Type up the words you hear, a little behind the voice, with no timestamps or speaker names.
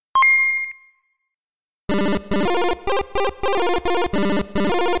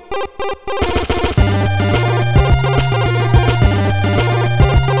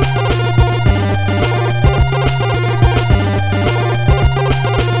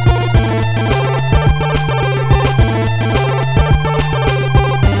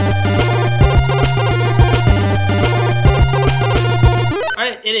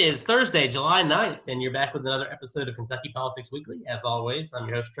Thursday, July 9th, and you're back with another episode of Kentucky Politics Weekly. As always, I'm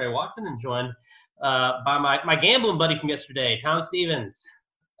your host, Trey Watson, and joined by my gambling buddy from yesterday, Tom Stevens.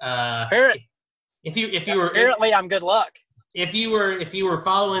 Apparently, I'm good luck. If you were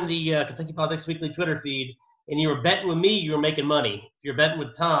following the Kentucky Politics Weekly Twitter feed and you were betting with me, you were making money. If you're betting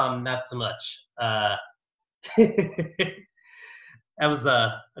with Tom, not so much. That was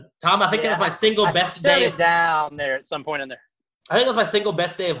Tom. I think that was my single best day. It down there at some point in there. I think it was my single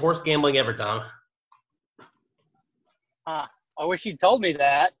best day of horse gambling ever, Tom. I wish you'd told me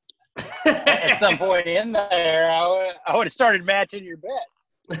that at some point in there. I would have started matching your bets.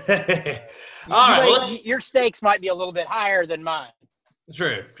 All right, your stakes might be a little bit higher than mine.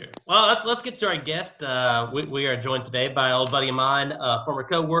 True. Well, let's get to our guest. We are joined today by an old buddy of mine, former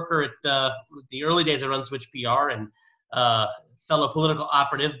co-worker at the early days of Run Switch PR, and fellow political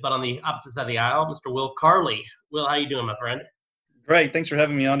operative, but on the opposite side of the aisle, Mr. Will Carley. Will, how you doing, my friend? Great. Thanks for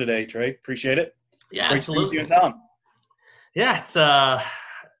having me on today, Trey. Appreciate it. Yeah, great absolutely. to be with you and Tom. Yeah,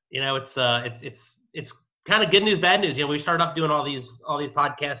 it's kind of good news, bad news. We started off doing all these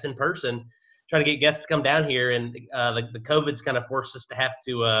podcasts in person, trying to get guests to come down here, and the COVID's kind of forced us to have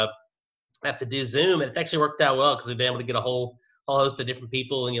to do Zoom, and it's actually worked out well because we've been able to get a whole host of different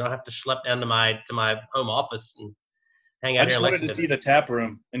people, and you don't have to schlep down to my home office and hang out. I just wanted to see the tap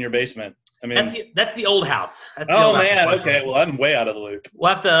room in your basement. I mean, that's the old house. Okay. Well, I'm way out of the loop.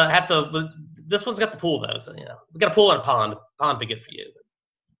 We'll have to. This one's got the pool though, so we got a pool and a pond. Pond be good for you.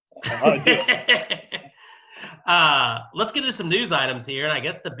 Let's get into some news items here, and I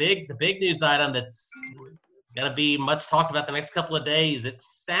guess the big news item that's going to be much talked about the next couple of days. It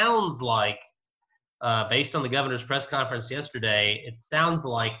sounds like, based on the governor's press conference yesterday, it sounds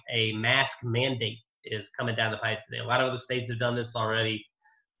like a mask mandate is coming down the pipe today. A lot of other states have done this already.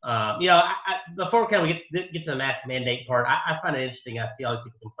 Before we get to the mask mandate part, I find it interesting. I see all these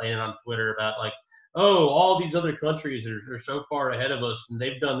people complaining on Twitter about all these other countries are so far ahead of us, and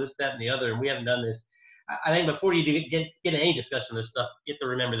they've done this, that, and the other, and we haven't done this. I think before you do get in any discussion of this stuff, you have to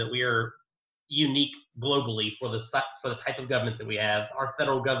remember that we are unique globally for the type of government that we have. Our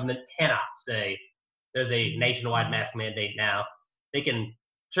federal government cannot say there's a nationwide mask mandate now. They can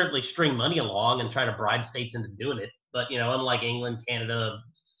certainly string money along and try to bribe states into doing it, but unlike England, Canada,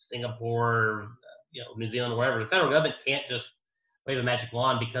 Singapore, New Zealand, wherever, the federal government can't just wave a magic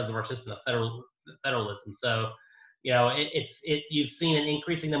wand because of our system of federalism. So, you've seen an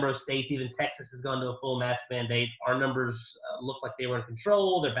increasing number of states. Even Texas has gone to a full mask mandate. Our numbers look like they were in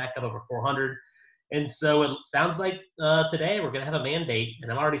control. They're back up over 400. And so it sounds like today we're going to have a mandate.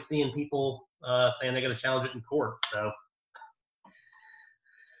 And I'm already seeing people saying they're going to challenge it in court. So,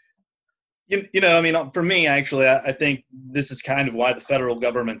 for me, actually, I think this is kind of why the federal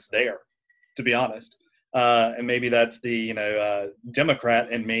government's there, to be honest. And maybe that's the,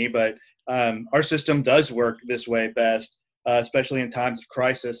 Democrat in me, but our system does work this way best, especially in times of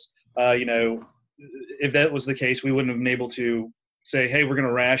crisis. If that was the case, we wouldn't have been able to say, hey, we're going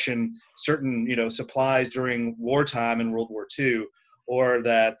to ration certain, supplies during wartime in World War II, or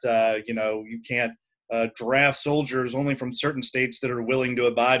that, you can't draft soldiers only from certain states that are willing to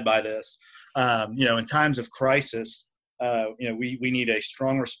abide by this. In times of crisis, we need a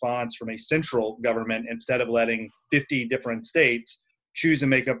strong response from a central government instead of letting 50 different states choose and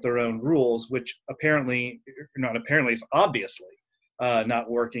make up their own rules, which is obviously not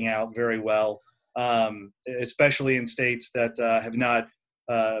working out very well, especially in states that have not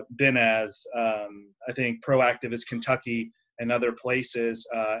been as, I think, proactive as Kentucky and other places,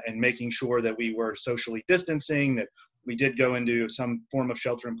 and making sure that we were socially distancing, that we did go into some form of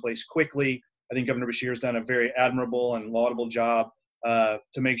shelter in place quickly. I think Governor Beshear has done a very admirable and laudable job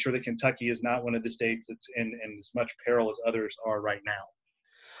to make sure that Kentucky is not one of the states that's in as much peril as others are right now.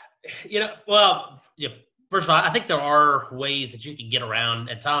 First of all, I think there are ways that you can get around,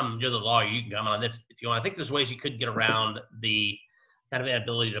 and Tom, you're the lawyer, you can comment on this if you want. I think there's ways you could get around the kind of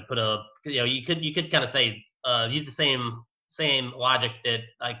inability to put you could kind of say, use the same logic that,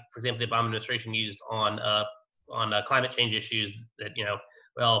 like, for example, the Obama administration used on climate change issues, that,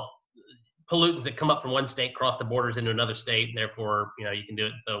 pollutants that come up from one state cross the borders into another state, and therefore, you can do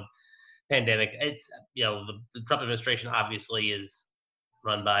it. So pandemic, it's, the Trump administration obviously is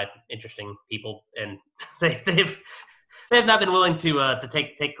run by interesting people, and they've not been willing to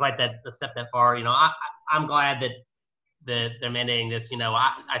take quite that step that far. I'm glad that they're mandating this.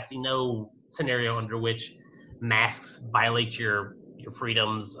 I see no scenario under which masks violate your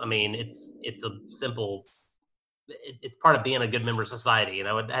freedoms. I mean, it's a simple. It's part of being a good member of society.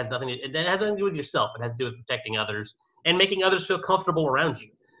 It has nothing to do with yourself. It has to do with protecting others and making others feel comfortable around you.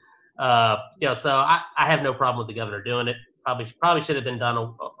 So I have no problem with the governor doing it. Probably should have been done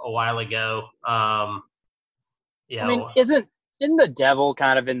a while ago. Isn't the devil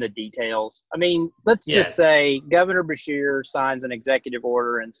kind of in the details? I mean, let's just say Governor Beshear signs an executive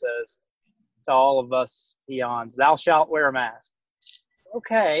order and says to all of us peons, "Thou shalt wear a mask."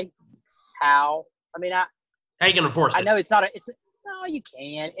 Okay, how? I mean, how are you gonna enforce it? I know it's not. No, you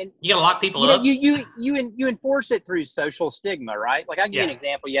can, and you gotta lock people up. You enforce it through social stigma, right? Like, I'll give you an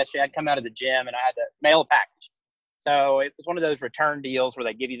example. Yesterday, I'd come out of the gym and I had to mail a package. So it was one of those return deals where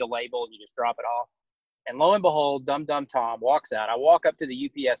they give you the label and you just drop it off. And lo and behold, Dum Dum Tom walks out. I walk up to the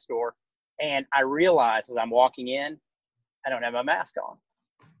UPS store and I realize as I'm walking in, I don't have my mask on.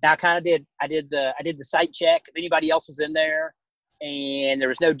 Now I did the site check if anybody else was in there, and there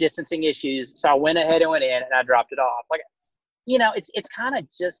was no distancing issues. So I went ahead and went in and I dropped it off. Like, it's kind of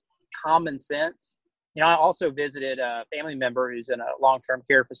just common sense. I also visited a family member who's in a long-term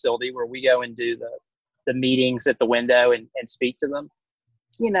care facility where we go and do the meetings at the window and speak to them.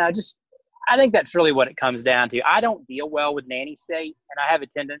 I think that's really what it comes down to. I don't deal well with nanny state, and I have a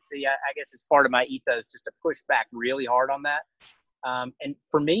tendency, I guess it's part of my ethos, just to push back really hard on that. And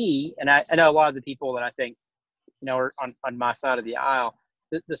for me, and I know a lot of the people that I think, are on my side of the aisle,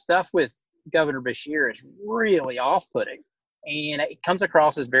 the stuff with Governor Beshear is really off-putting. And it comes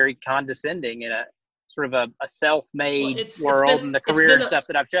across as very condescending in a sort of a self-made world and the career and stuff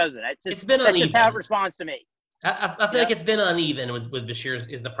that I've chosen. That's just how it responds to me. I feel like it's been uneven with Beshear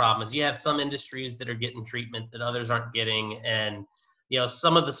is the problem. Is you have some industries that are getting treatment that others aren't getting, and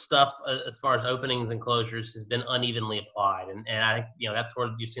some of the stuff as far as openings and closures has been unevenly applied, and I think that's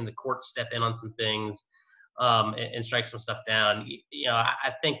where you've seen the court step in on some things and strike some stuff down.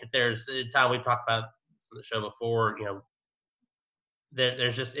 I think that there's a time we've talked about this on the show before.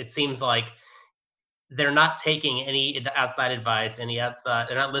 There's just, it seems like they're not taking any outside advice, they're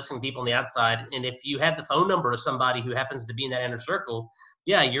not listening to people on the outside. And if you have the phone number of somebody who happens to be in that inner circle,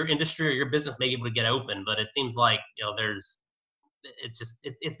 your industry or your business may be able to get open. But it seems like,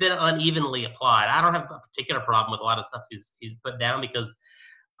 it's been unevenly applied. I don't have a particular problem with a lot of stuff he's put down, because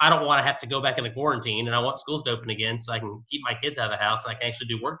I don't want to have to go back into quarantine, and I want schools to open again so I can keep my kids out of the house and I can actually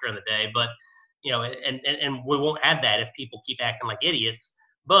do work during the day. But, and we won't have that if people keep acting like idiots.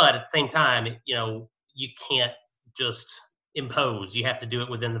 But at the same time, you can't just impose. You have to do it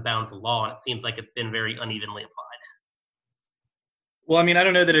within the bounds of the law, and it seems like it's been very unevenly applied. Well, I mean, I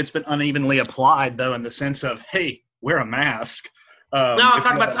don't know that it's been unevenly applied, though, in the sense of, hey, wear a mask. No, I'm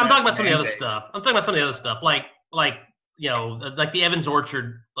talking about some of the other stuff. I'm talking about some of the other stuff, like the Evans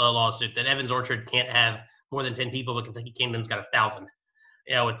Orchard lawsuit, that Evans Orchard can't have more than 10 people, but Kentucky Kingdom's got 1,000.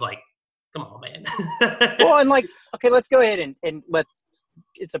 It's like, come on, man. Well, and okay, let's go ahead and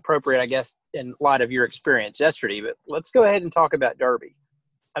it's appropriate, I guess, in light of your experience yesterday, but let's go ahead and talk about Derby.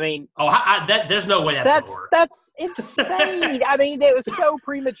 I mean, there's no way that's gonna work. That's insane. I mean, it was so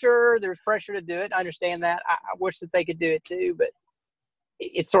premature. There was pressure to do it. I understand that. I wish that they could do it too, but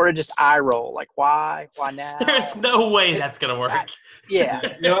it's sort of just eye roll. Like, why now? There's no way that's gonna work.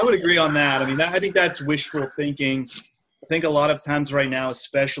 No, I would agree on that. I mean, I think that's wishful thinking. I think a lot of times right now,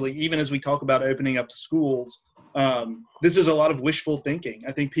 especially even as we talk about opening up schools, this is a lot of wishful thinking.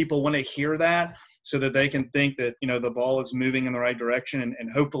 I think people want to hear that so that they can think that, the ball is moving in the right direction,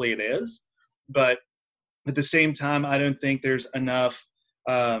 and hopefully it is. But at the same time, I don't think there's enough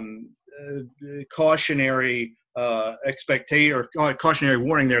cautionary cautionary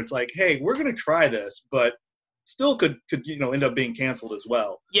warning there. It's like, hey, we're going to try this, but still could end up being canceled as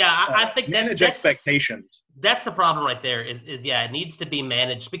well. Yeah, I think manage expectations. That's the problem right there. Is it needs to be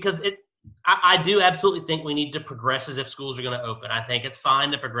managed, because I do absolutely think we need to progress as if schools are going to open. I think it's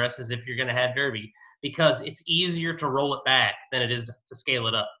fine to progress as if you're going to have Derby, because it's easier to roll it back than it is to scale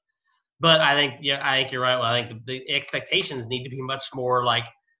it up. But I think you're right. Well, I think the expectations need to be much more like,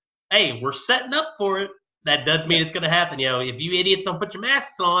 hey, we're setting up for it. That doesn't mean it's going to happen. If you idiots don't put your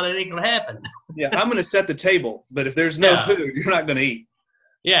masks on, it ain't going to happen. Yeah, I'm going to set the table, but if there's no food, you're not going to eat.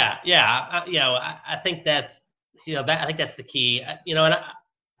 Yeah. I think that's I think that's the key. And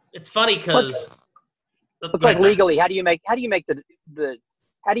it's funny because it's like legally, how do you make how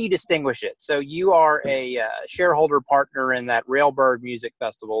do you distinguish it? So you are a shareholder partner in that Railbird Music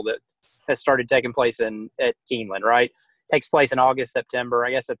Festival that has started taking place at Keeneland, right? Takes place in August, September.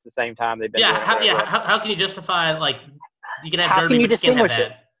 I guess that's the same time they've been. How can you justify, like, you can have how Derby, can you but you can't have distinguish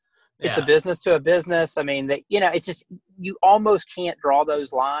it? that? It's a business to a business. I mean, it's just, you almost can't draw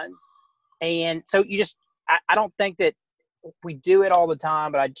those lines. And so I don't think that we do it all the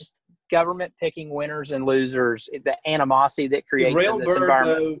time, but government picking winners and losers, the animosity that creates in this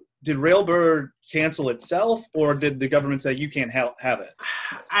environment. did Railbird cancel itself, or did the government say you can't have it?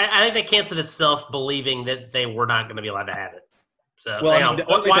 I think they canceled itself, believing that they were not going to be allowed to have it. So, well, I mean, the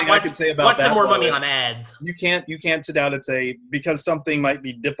only thing I could say about that, spend more money on ads. You can't sit down and say, because something might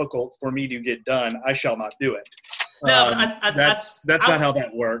be difficult for me to get done, I shall not do it. No, that's not how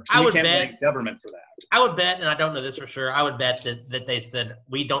that works. You can't blame government for that. I would bet, and I don't know this for sure, I would bet that they said,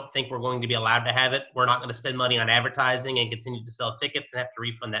 we don't think we're going to be allowed to have it. We're not going to spend money on advertising and continue to sell tickets and have to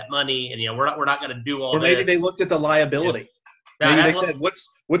refund that money. And, we're not going to do all this. Or maybe they looked at the liability. Yeah. Maybe they said,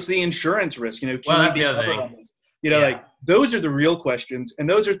 what's the insurance risk? Can we be covered on this? Like those are the real questions. And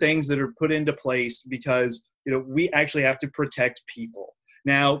those are things that are put into place because, we actually have to protect people.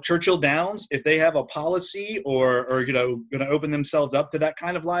 Now, Churchill Downs, if they have a policy or going to open themselves up to that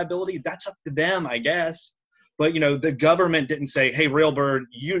kind of liability, that's up to them, I guess. But, the government didn't say, hey, Railbird,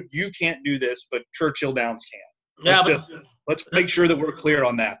 you can't do this, but Churchill Downs can. Let's make sure that we're clear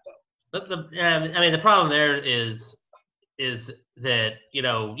on that, though. The problem there is that,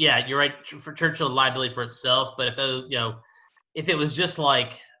 you're right for Churchill liability for itself. But if it was just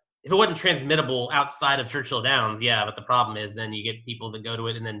like, if it wasn't transmittable outside of Churchill Downs, yeah, but the problem is then you get people that go to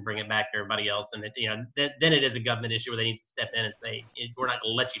it and then bring it back to everybody else. And, then it is a government issue where they need to step in and say, we're not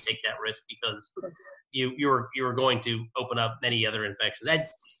going to let you take that risk because you're going to open up many other infections.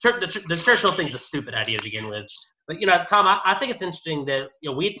 The Churchill thing's a stupid idea to begin with. But, Tom, I think it's interesting that,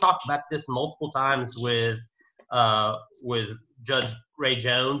 we talked about this multiple times with Judge Ray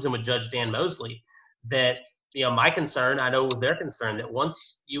Jones and with Judge Dan Mosley, that, my concern, I know their concern, that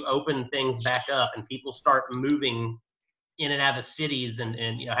once you open things back up and people start moving in and out of the cities and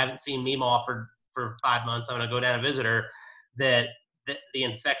haven't seen Meemaw for 5 months, I'm going to go down and visit her, that the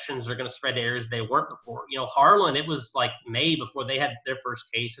infections are going to spread to areas they weren't before. Harlan, it was like May before they had their first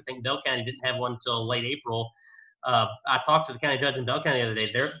case. I think Bell County didn't have one until late April. I talked to the county judge in Bell County the other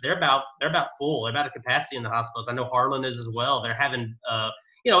day. They're about full. They're about a capacity in the hospitals. I know Harlan is as well. They're having,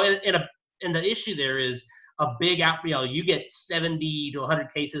 and the issue there is a big out. You get 70 to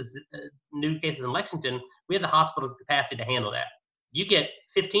 100 cases, new cases in Lexington. We have the hospital capacity to handle that. You get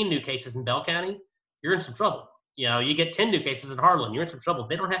 15 new cases in Bell County, you're in some trouble. You get 10 new cases in Harlan, you're in some trouble.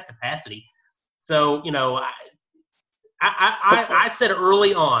 They don't have capacity. So, I said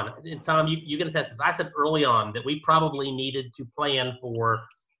early on, and Tom, you can attest this, I said early on that we probably needed to plan for,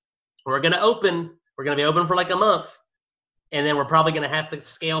 we're going to be open for like a month, and then we're probably going to have to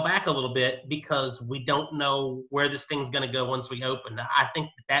scale back a little bit because we don't know where this thing's going to go once we open. I think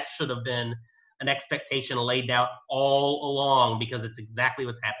that should have been an expectation laid out all along because it's exactly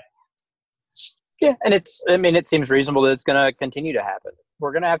what's happening. Yeah, and it seems reasonable that it's going to continue to happen.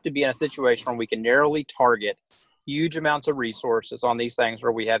 We're going to have to be in a situation where we can narrowly target huge amounts of resources on these things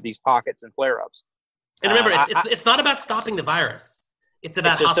where we have these pockets and flare-ups. And remember, it's not about stopping the virus. It's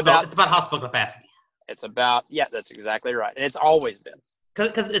about hospital capacity. It's about, that's exactly right. And it's always been.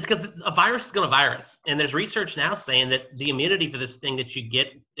 Because a virus is going to virus. And there's research now saying that the immunity for this thing that you get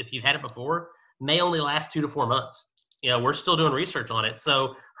if you've had it before may only last 2 to 4 months. We're still doing research on it.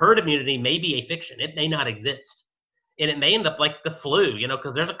 So herd immunity may be a fiction. It may not exist. And it may end up like the flu,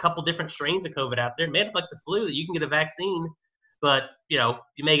 because there's a couple different strains of COVID out there. It may end up like the flu that you can get a vaccine, but, you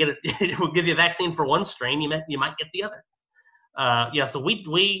may get it will give you a vaccine for one strain. You might get the other. So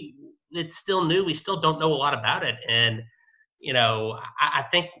it's still new. We still don't know a lot about it. And, I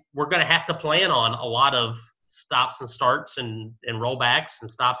think we're going to have to plan on a lot of stops and starts and rollbacks and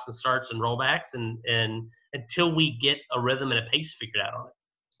stops and starts and rollbacks and until we get a rhythm and a pace figured out on it.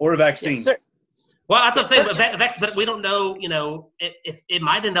 Or a vaccine. Yes, well, I thought saying but we don't know, it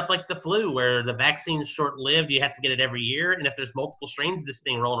might end up like the flu where the vaccine's short-lived. You have to get it every year. And if there's multiple strains of this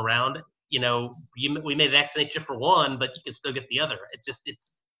thing rolling around, we may vaccinate you for one, but you can still get the other.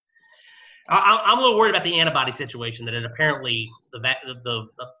 I'm a little worried about the antibody situation, that it apparently the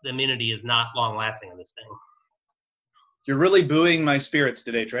immunity is not long lasting on this thing. You're really buoying my spirits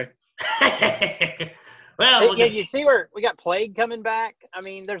today, Trey. Well, you see where we got plague coming back? I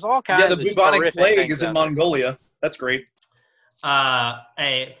mean, there's all kinds of the bubonic plague is in Mongolia. That's great. A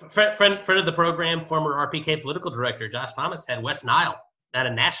friend of the program, former RPK political director, Josh Thomas, had West Nile at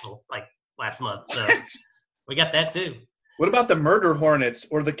a national last month. So we got that too. What about the murder hornets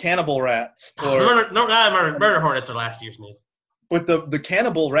or the cannibal rats? Murder hornets are last year's news. But the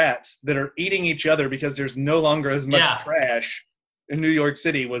cannibal rats that are eating each other because there's no longer as much trash in New York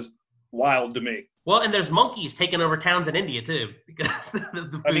City was wild to me. Well, and there's monkeys taking over towns in India too, because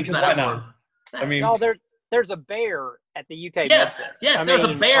why not? There's a bear at the UK. Yes, there's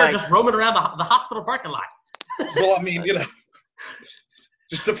a bear just roaming around the hospital parking lot. Well,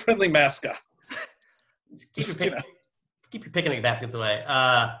 just a friendly mascot. Keep your picnic baskets away.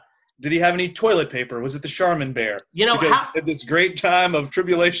 Did he have any toilet paper? Was it the Charmin bear? You know, because at this great time of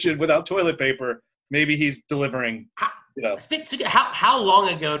tribulation without toilet paper, maybe he's delivering. You know, how long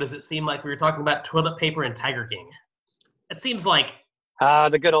ago does it seem like we were talking about toilet paper and Tiger King? It seems like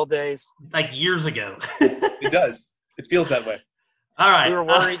the good old days, like years ago. It does. It feels that way. All right. We were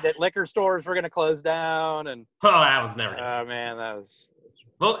worried that liquor stores were going to close down, and that was never. Oh man, that was.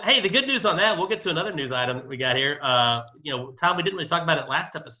 Well, hey, the good news on that, we'll get to another news item that we got here. Tom, we didn't really talk about it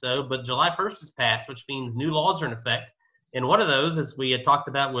last episode, but July 1st has passed, which means new laws are in effect. And one of those, as we had talked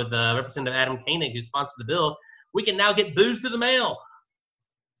about with Representative Adam Koenig, who sponsored the bill, we can now get booze through the mail.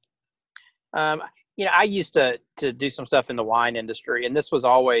 I used to do some stuff in the wine industry, and this was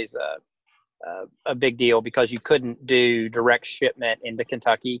always a big deal because you couldn't do direct shipment into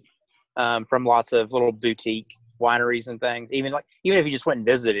Kentucky from lots of little boutique wineries and things. Even if you just went and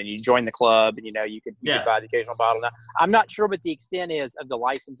visited and you joined the club, and you could buy the occasional bottle. Now, I'm not sure what the extent is of the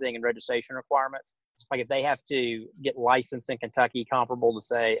licensing and registration requirements. Like if they have to get licensed in Kentucky, comparable to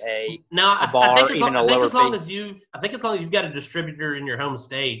say a bar, even a lower fee. I think as long as you've got a distributor in your home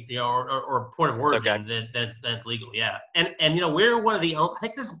state, or a port of origin, that's legal. Yeah, and we're one of the. I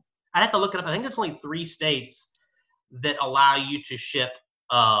think I'd have to look it up. I think there's only 3 states that allow you to ship.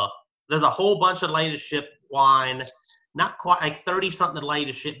 There's a whole bunch that allow you to ship wine, not quite like 30 something that allow you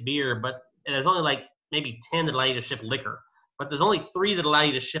to ship beer, but there's only like maybe 10 that allow you to ship liquor. But there's only 3 that allow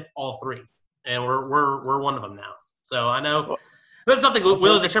you to ship all 3, and we're one of them now. So I know that's something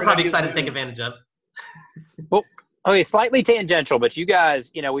Will that you're probably excited to take advantage of. Well, okay, slightly tangential, but you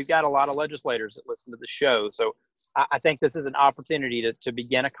guys, we've got a lot of legislators that listen to the show, so I think this is an opportunity to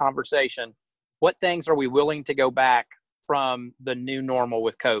begin a conversation. What things are we willing to go back from the new normal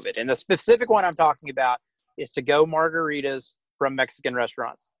with COVID? And the specific one I'm talking about is to go margaritas from Mexican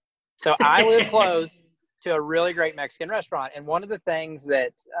restaurants. So I live close to a really great Mexican restaurant. And one of the things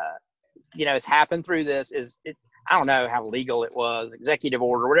that, has happened through this is, I don't know how legal it was, executive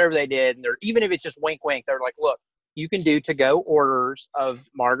order, whatever they did. And even if it's just wink, wink, they're like, look, you can do to-go orders of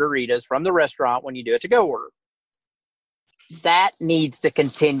margaritas from the restaurant when you do a to-go order. That needs to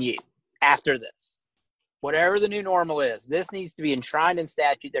continue after this. Whatever the new normal is, this needs to be enshrined in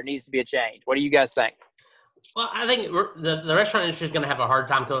statute. There needs to be a change. What do you guys think? Well, I think the restaurant industry is going to have a hard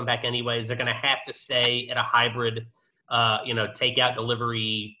time coming back anyways. They're going to have to stay at a hybrid, takeout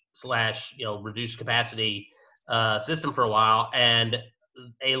delivery / reduced capacity system for a while. And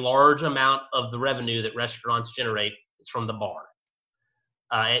a large amount of the revenue that restaurants generate is from the bar.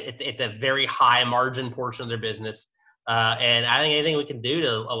 It's a very high margin portion of their business. And I think anything we can do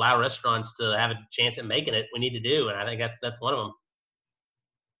to allow restaurants to have a chance at making it, we need to do. And I think that's one of them.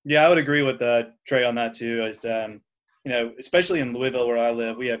 Yeah, I would agree with Trey on that too. Especially in Louisville where I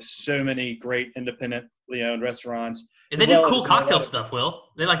live, we have so many great independently owned restaurants. And they do cool cocktail stuff, Will.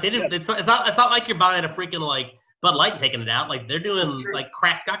 It's not like you're buying a freaking like Bud Light and taking it out. Like they're doing like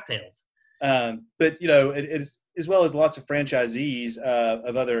craft cocktails. But it is, as well as lots of franchisees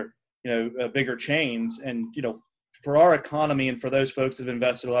of other bigger chains, and for our economy and for those folks that have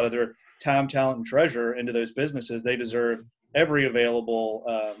invested a lot of their time, talent, and treasure into those businesses, they deserve every available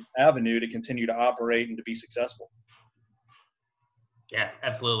avenue to continue to operate and to be successful. Yeah,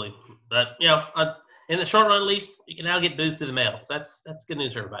 absolutely. But in the short run, at least, you can now get booze through the mail. So that's good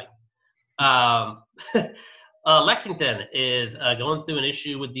news for everybody. Lexington is going through an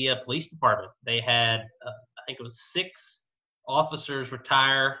issue with the police department. They had, I think it was 6 officers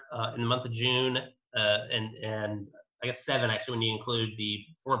retire in the month of June, and I guess 7 actually when you include the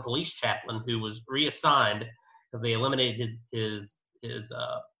former police chaplain who was reassigned because they eliminated his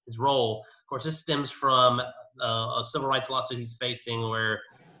role. Of course, this stems from a civil rights lawsuit he's facing where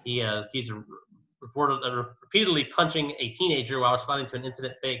he's repeatedly punching a teenager while responding to an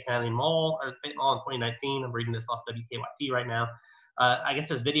incident at Fayette Mall in 2019. I'm reading this off WKYT right now. I guess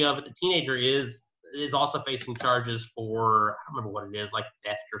there's video of it. The teenager is also facing charges for, I don't remember what it is, like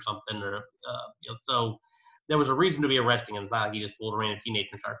theft or something, or so there was a reason to be arresting him. It's not like he just pulled a random teenager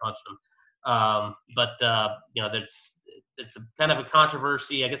and started punching him. It's a kind of a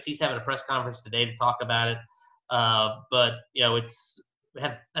controversy. I guess he's having a press conference today to talk about it. We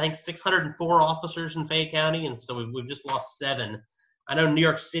have, I think, 604 officers in Fayette County, and so we've just lost 7. I know New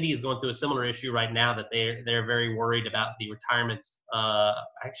York City is going through a similar issue right now that they're very worried about the retirements.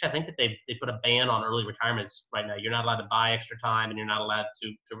 Actually, I think that they put a ban on early retirements right now. You're not allowed to buy extra time, and you're not allowed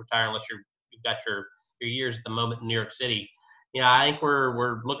to retire unless you've got your years at the moment in New York City. I think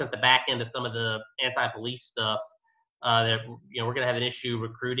we're looking at the back end of some of the anti-police stuff. That we're going to have an issue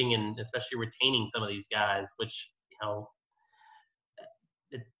recruiting and especially retaining some of these guys, which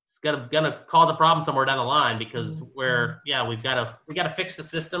it's gonna cause a problem somewhere down the line because we've got to fix the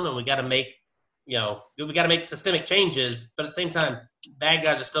system and we got to make systemic changes, but at the same time, bad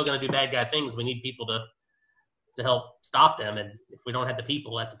guys are still going to do bad guy things. We need people to help stop them, and if we don't have the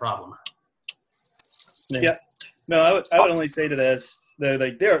people, that's a problem. Yeah. No, I would only say to this,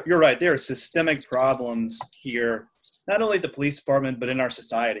 you're right. There are systemic problems here, not only at the police department, but in our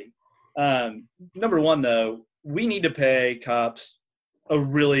society. Number one, though, we need to pay cops a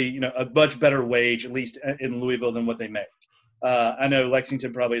much better wage, at least in Louisville, than what they make. I know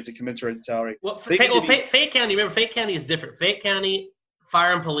Lexington probably is a commensurate salary. Well, Fayette County. Remember, Fayette County is different. Fayette County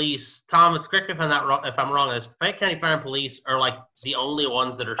Fire and Police. Tom, correct me if I'm not wrong. If I'm wrong, Fayette County Fire and Police are like the only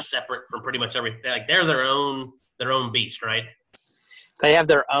ones that are separate from pretty much everything. Like they're their own beast, right? They have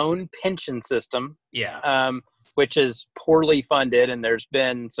their own pension system. Yeah. Which is poorly funded, and there's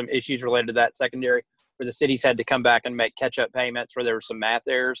been some issues related to that secondary where the cities had to come back and make catch-up payments where there were some math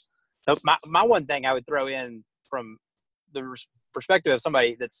errors. So my one thing I would throw in from the perspective of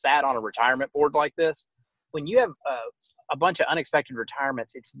somebody that's sat on a retirement board like this, when you have a bunch of unexpected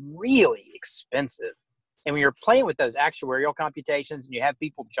retirements, it's really expensive. And when you're playing with those actuarial computations and you have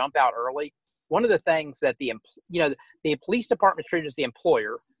people jump out early, one of the things that the police department is treated as the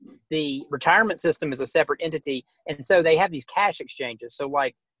employer, the retirement system is a separate entity, and so they have these cash exchanges. So,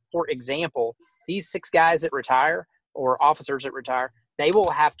 like, for example, these 6 guys that retire or officers that retire, they will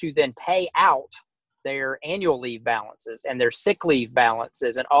have to then pay out their annual leave balances and their sick leave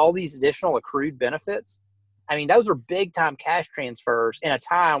balances and all these additional accrued benefits. I mean, those are big-time cash transfers in a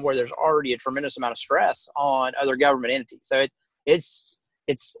time where there's already a tremendous amount of stress on other government entities. So it's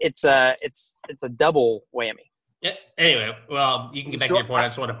a double whammy. Yeah. Anyway, well, you can get back to your point. I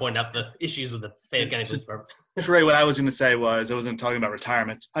just want to point out the issues with the Fayette County Police Department. Trey, what I was going to say was I wasn't talking about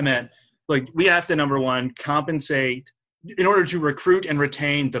retirements. I meant, like, we have to, number one, compensate. In order to recruit and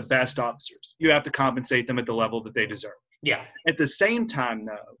retain the best officers, you have to compensate them at the level that they deserve. Yeah. At the same time,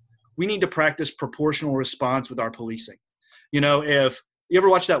 though, we need to practice proportional response with our policing. If you ever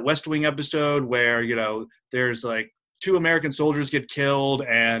watch that West Wing episode where, there's like 2 American soldiers get killed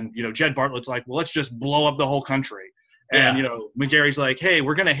and, Jed Bartlett's like, well, let's just blow up the whole country. And, McGarry's like, hey,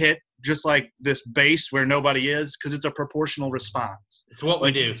 we're going to hit just like this base where nobody is because it's a proportional response. It's what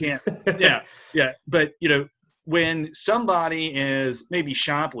we do. You can't, yeah. But, when somebody is maybe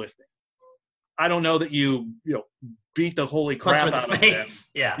shoplifting, I don't know that you beat the holy crap out of them.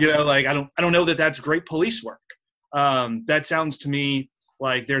 Yeah. I don't know that that's great police work. That sounds to me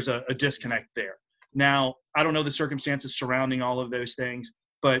like there's a disconnect there. Now, I don't know the circumstances surrounding all of those things,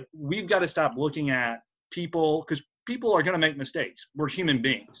 but we've got to stop looking at people because people are going to make mistakes. We're human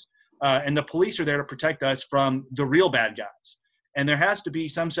beings. And the police are there to protect us from the real bad guys. And there has to be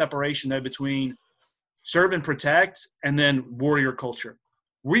some separation, though, between serve and protect and then warrior culture.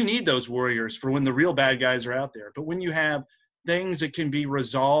 We need those warriors for when the real bad guys are out there. But when you have things that can be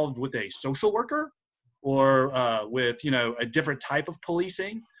resolved with a social worker or with, a different type of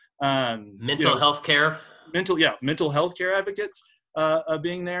policing. Mental health care. Mental health care advocates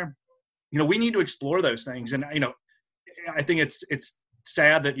being there. We need to explore those things. And, I think it's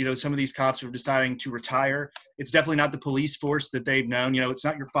sad that, some of these cops are deciding to retire. It's definitely not the police force that they've known. It's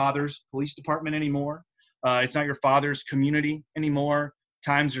not your father's police department anymore. It's not your father's community anymore.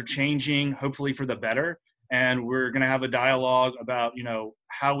 Times are changing, hopefully for the better. And we're going to have a dialogue about,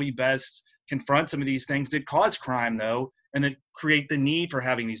 how we best confront some of these things that cause crime, though, and that create the need for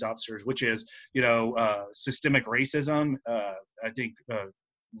having these officers, which is, systemic racism, I think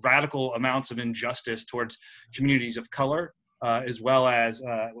radical amounts of injustice towards communities of color, as well as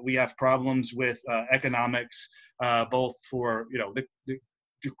we have problems with economics, both for,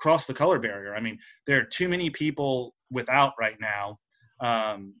 across the color barrier. I mean, there are too many people without right now.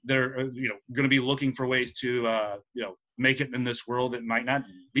 They're, going to be looking for ways to, make it in this world that might not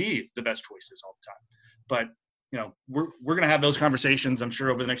be the best choices all the time. But, we're going to have those conversations, I'm sure,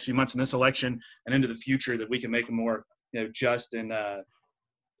 over the next few months in this election and into the future that we can make a more, just and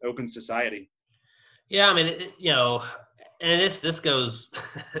open society. Yeah, I mean, and this goes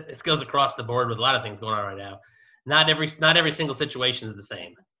it goes across the board with a lot of things going on right now. Not every single situation is the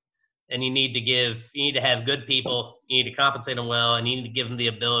same, and you need to have good people. You need to compensate them well, and you need to give them the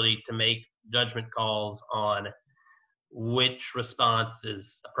ability to make judgment calls on which response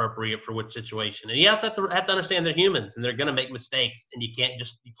is appropriate for which situation. And you also have to understand they're humans and they're going to make mistakes, and you can't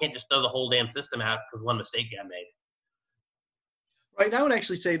just throw the whole damn system out because one mistake got made. Right. I would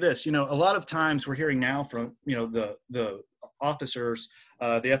actually say this, a lot of times we're hearing now from, the officers,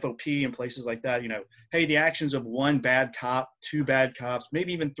 the FOP and places like that, hey, the actions of one bad cop, 2 bad cops,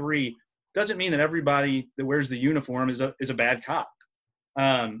 maybe even 3, doesn't mean that everybody that wears the uniform is a bad cop.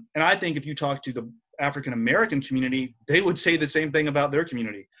 And I think if you talk to the African American community, they would say the same thing about their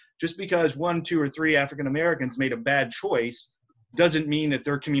community. Just because 1, 2, or 3 African Americans made a bad choice doesn't mean that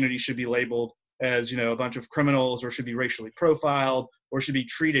their community should be labeled as, a bunch of criminals, or should be racially profiled, or should be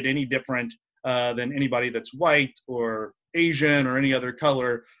treated any different than anybody that's white or Asian or any other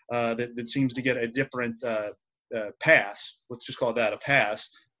color that seems to get a different pass. Let's just call that a pass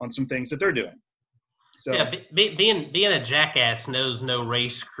on some things that they're doing. So yeah, being a jackass knows no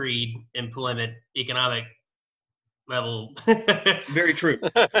race, creed, employment, economic level. very true.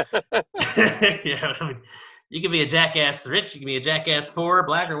 Yeah, I mean, you can be a jackass rich, you can be a jackass poor,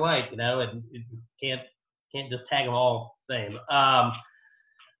 black or white, and you can't just tag them all the same.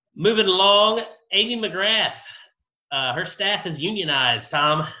 Moving along, Amy McGrath, her staff is unionized.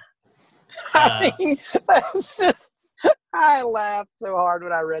 Tom, I mean, that's just. I laughed so hard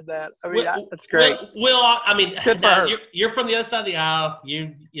when I read that. I mean, that's great. Will, I mean, Good for her. You're from the other side of the aisle.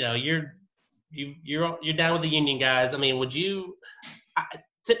 You're down with the union guys. I mean, would you?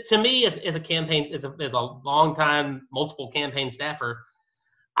 To me, as a campaign, as a long time, multiple campaign staffer,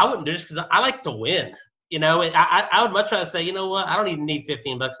 I wouldn't do this because I like to win. I would much rather say, you know what, I don't even need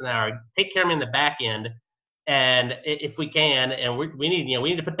 $15 an hour. Take care of me in the back end, and if we can, and we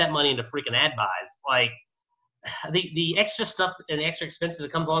need to put that money into freaking ad buys, like. The extra stuff and the extra expenses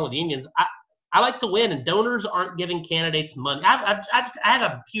that comes along with unions, I like to win, and donors aren't giving candidates money. I have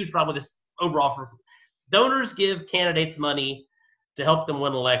a huge problem with this overall. Donors give candidates money to help them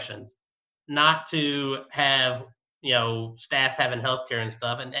win elections, not to have staff having health care and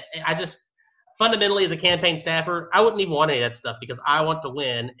stuff. And I just fundamentally, as a campaign staffer, I wouldn't even want any of that stuff because I want to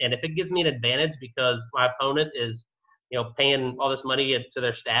win. And if it gives me an advantage because my opponent is paying all this money to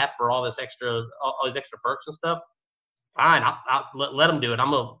their staff for all these extra perks and stuff, fine. I'll let them do it.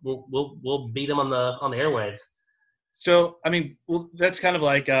 We'll beat them on the airwaves. So, I mean, well, that's kind of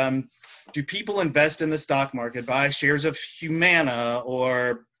like, do people invest in the stock market, buy shares of Humana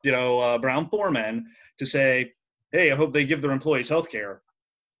or, Brown-Forman to say, hey, I hope they give their employees health care?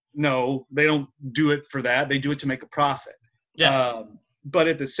 No, they don't do it for that. They do it to make a profit. Yeah. But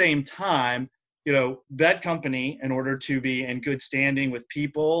at the same time, that company, in order to be in good standing with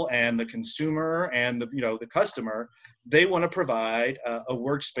people and the consumer and the customer, they want to provide a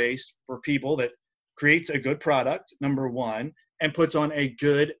workspace for people that creates a good product, number one, and puts on a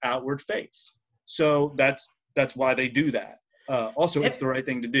good outward face. So that's why they do that. Also, it's the right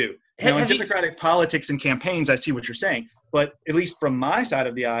thing to do. In Democratic politics and campaigns, I see what you're saying, but at least from my side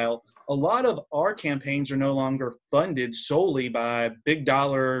of the aisle, a lot of our campaigns are no longer funded solely by big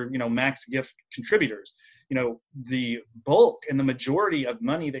dollar, max gift contributors. The bulk and the majority of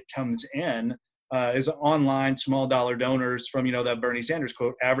money that comes in is online small dollar donors from, that Bernie Sanders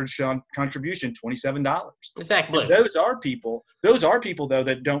quote, average contribution, $27. Exactly. And those are people though,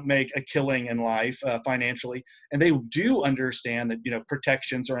 that don't make a killing in life financially. And they do understand that,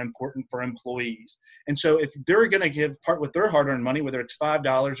 protections are important for employees. And so if they're going to part with their hard earned money, whether it's $5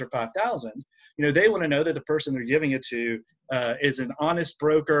 or $5,000, they want to know that the person they're giving it to is an honest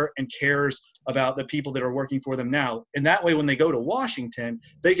broker and cares about the people that are working for them now. And that way, when they go to Washington,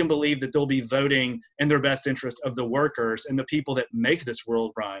 they can believe that they'll be voting in their best interest of the workers and the people that make this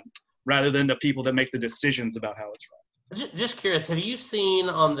world run, rather than the people that make the decisions about how it's run. Just curious, have you seen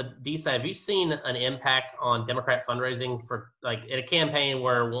on the D side, have you seen an impact on Democrat fundraising for, like, in a campaign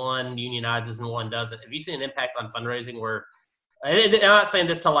where one unionizes and one doesn't? Have you seen an impact on fundraising where, I'm not saying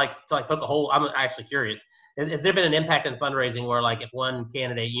this to poke a hole, I'm actually curious. Has there been an impact on fundraising where, like, if one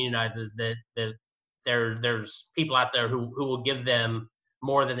candidate unionizes, that there's people out there who will give them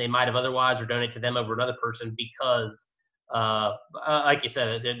more than they might have otherwise, or donate to them over another person because, like you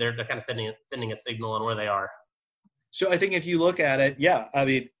said, they're kind of sending a signal on where they are? So I think if you look at it, yeah, I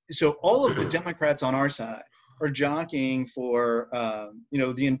mean, so all of the Democrats on our side are jockeying for,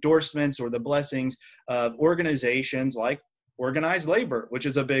 the endorsements or the blessings of organizations like organized labor, which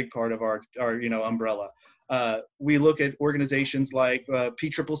is a big part of our umbrella. We look at organizations like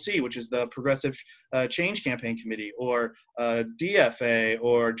PCCC, which is the Progressive Change Campaign Committee, or DFA,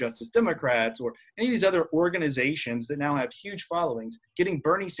 or Justice Democrats, or any of these other organizations that now have huge followings, getting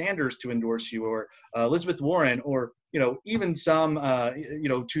Bernie Sanders to endorse you, or Elizabeth Warren, or even some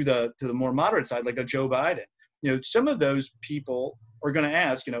to the more moderate side, like a Joe Biden. Some of those people are going to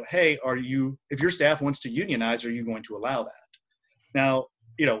ask, hey, if your staff wants to unionize, are you going to allow that? Now,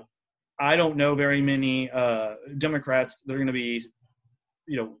 I don't know very many Democrats that are going to be,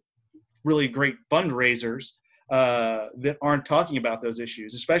 really great fundraisers that aren't talking about those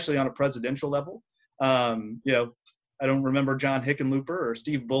issues, especially on a presidential level. I don't remember John Hickenlooper or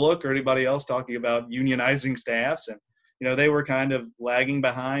Steve Bullock or anybody else talking about unionizing staffs and, they were kind of lagging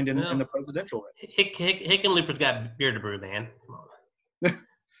behind in the presidential race. Hickenlooper's got beer to brew, man. Come on.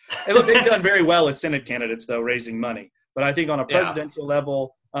 Hey, look, they've done very well as Senate candidates, though, raising money. But I think on a presidential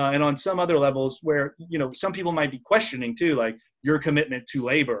level and on some other levels where, some people might be questioning, too, like your commitment to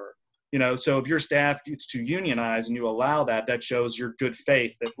labor. So if your staff gets to unionize and you allow that, that shows your good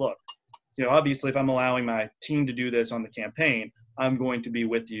faith that, look, obviously if I'm allowing my team to do this on the campaign, I'm going to be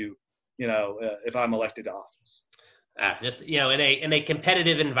with you, if I'm elected to office. Just, in a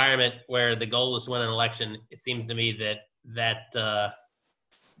competitive environment where the goal is to win an election, it seems to me that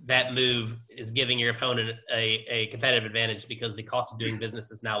move is giving your opponent a competitive advantage because the cost of doing business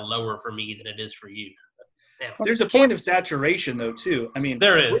is now lower for me than it is for you. There's a point of saturation, though, too. I mean,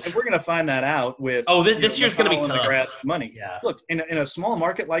 there is. We're going to find that out with this year's going to be tough. McGrath's money. Yeah. Look, in a small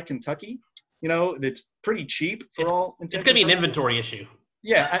market like Kentucky, that's pretty cheap for all intents. It's going to be an inventory issue.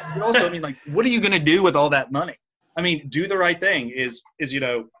 Yeah. But also, what are you going to do with all that money? Do the right thing is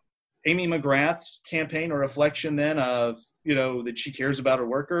Amy McGrath's campaign a reflection then of that she cares about her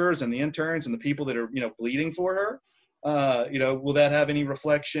workers and the interns and the people that are bleeding for her? Will that have any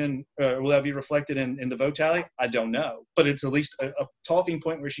reflection? Will that be reflected in the vote tally? I don't know, but it's at least a talking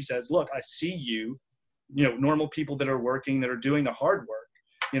point where she says, "Look, I see you, normal people that are working, that are doing the hard work.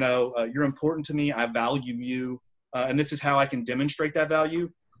 You're important to me. I value you, and this is how I can demonstrate that value."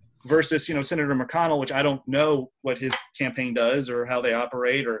 Versus, Senator McConnell, which I don't know what his campaign does or how they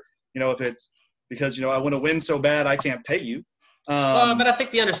operate, or if it's because I want to win so bad I can't pay you. But I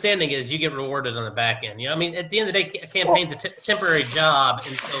think the understanding is you get rewarded on the back end. At the end of the day, a campaign's a temporary job,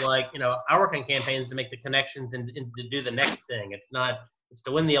 and so I work on campaigns to make the connections and to do the next thing. It's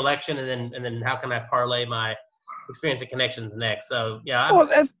to win the election, and then how can I parlay my experience and connections next? So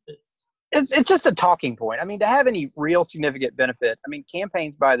it's just a talking point. To have any real significant benefit,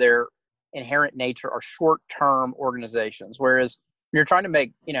 campaigns by their inherent nature are short-term organizations, whereas when you're trying to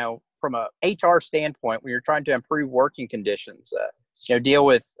make, from a HR standpoint, when you're trying to improve working conditions, deal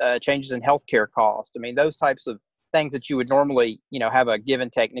with changes in healthcare costs. Those types of things that you would normally, have a give and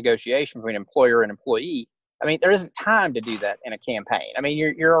take negotiation between employer and employee. There isn't time to do that in a campaign.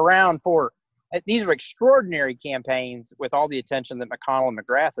 You're around for, these are extraordinary campaigns with all the attention that McConnell and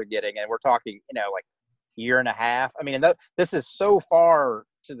McGrath are getting. And we're talking, like year and a half. This is so far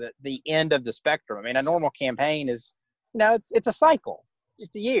to the end of the spectrum. A normal campaign is, it's a cycle.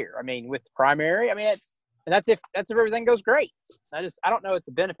 It's a year. With primary, that's if everything goes great. I don't know what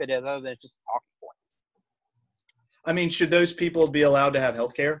the benefit is other than it's just a talking point. Should those people be allowed to have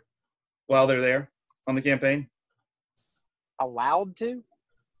health care while they're there on the campaign? Allowed to?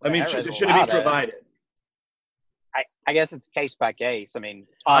 Should it be provided? I guess it's case by case.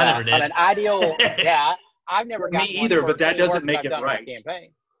 I never did. On an ideal, I've never got me either, but that doesn't make it right.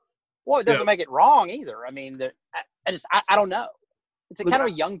 Campaign. Well, it doesn't make it wrong either. I don't know. It's kind of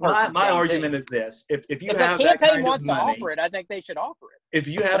a young person. My argument is this: if you have the that campaign kind wants of money, to offer it, I think they should offer it. If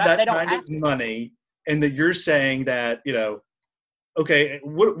you have that kind of money, and that you're saying that okay,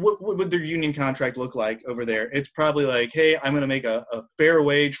 what would their union contract look like over there? It's probably like, hey, I'm going to make a fair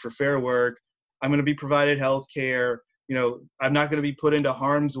wage for fair work. I'm going to be provided health care. I'm not going to be put into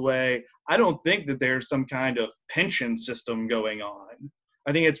harm's way. I don't think that there's some kind of pension system going on.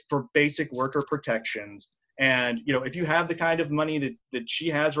 I think it's for basic worker protections. And, if you have the kind of money that she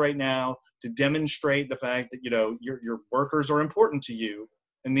has right now to demonstrate the fact that, your workers are important to you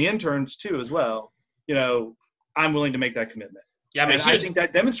and the interns too as well, I'm willing to make that commitment. Yeah, I think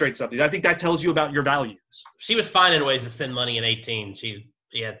that demonstrates something. I think that tells you about your values. She was finding ways to spend money in 2018.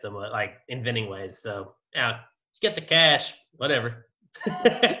 She had some inventing ways. So get the cash, whatever.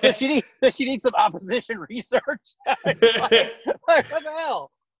 Does she need some opposition research? What the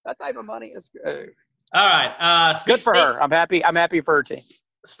hell? That type of money is good. All right. Good for her. I'm happy for her team.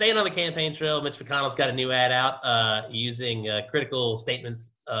 Staying on the campaign trail, Mitch McConnell's got a new ad out using critical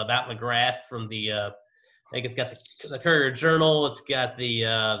statements about McGrath from the I think it's got the Courier Journal. It's got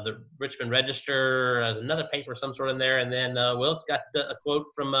the Richmond Register, another paper of some sort in there, and then it's got a quote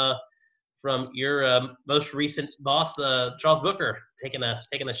from your most recent boss, Charles Booker, taking a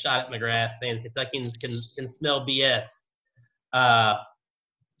shot at McGrath, saying Kentuckians can smell BS.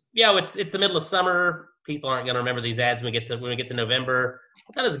 It's the middle of summer. People aren't going to remember these ads when we get to November.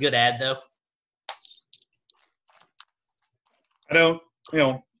 I thought it was a good ad, though.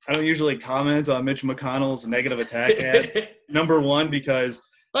 I don't usually comment on Mitch McConnell's negative attack ads. Number one, because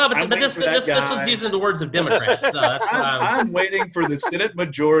but this was using the words of Democrats. So that's I'm waiting for the Senate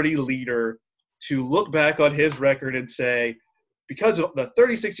Majority Leader to look back on his record and say, because of the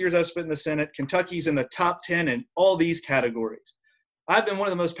 36 years I've spent in the Senate, Kentucky's in the top 10 in all these categories. I've been one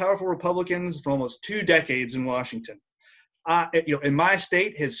of the most powerful Republicans for almost 2 decades in Washington. in my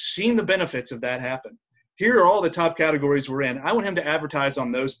state has seen the benefits of that happen. Here are all the top categories we're in. I want him to advertise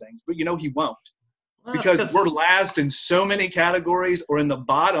on those things, but he won't. Because we're last in so many categories, or in the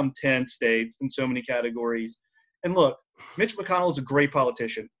bottom 10 states in so many categories. And look, Mitch McConnell is a great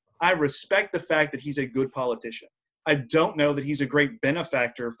politician. I respect the fact that he's a good politician. I don't know that he's a great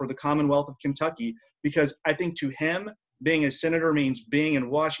benefactor for the Commonwealth of Kentucky, because I think to him, being a senator means being in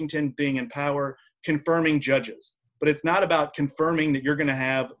Washington, being in power, confirming judges. But it's not about confirming that you're going to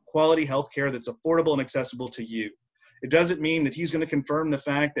have quality health care that's affordable and accessible to you. It doesn't mean that he's going to confirm the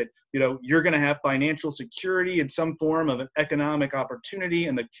fact that, you're going to have financial security in some form of an economic opportunity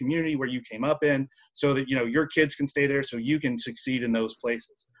in the community where you came up in, so that, your kids can stay there so you can succeed in those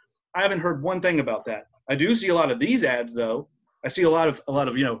places. I haven't heard one thing about that. I do see a lot of these ads, though. I see a lot of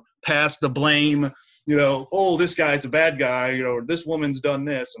pass the blame, oh, this guy's a bad guy, or this woman's done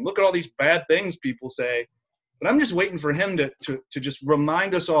this, and look at all these bad things people say. But I'm just waiting for him to just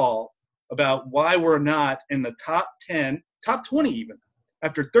remind us all about why we're not in the top 10, top 20 even,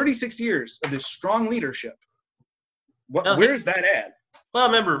 after 36 years of this strong leadership. Where's that ad?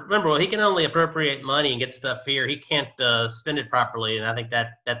 Well, remember, he can only appropriate money and get stuff here. He can't spend it properly, and I think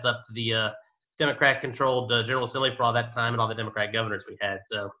that's up to the Democrat-controlled General Assembly for all that time and all the Democrat governors we had.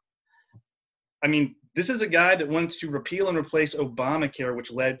 So, I mean, this is a guy that wants to repeal and replace Obamacare,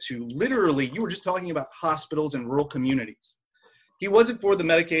 which led to literally, you were just talking about hospitals in rural communities. He wasn't for the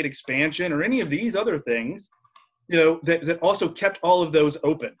Medicaid expansion or any of these other things, that also kept all of those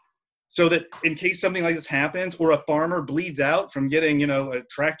open, so that in case something like this happens, or a farmer bleeds out from getting, a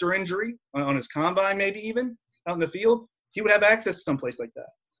tractor injury on his combine, maybe even out in the field, he would have access to someplace like that.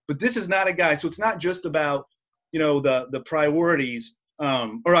 But this is not a guy. So it's not just about, the priorities,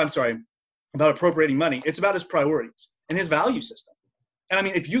 about appropriating money. It's about his priorities and his value system. And I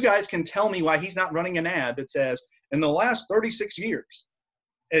mean, if you guys can tell me why he's not running an ad that says, in the last 36 years,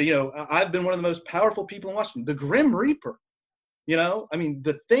 I've been one of the most powerful people in Washington, the Grim Reaper, I mean,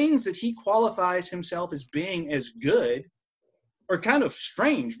 the things that he qualifies himself as being as good are kind of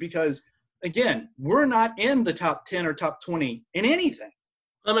strange, because, again, we're not in the top 10 or top 20 in anything.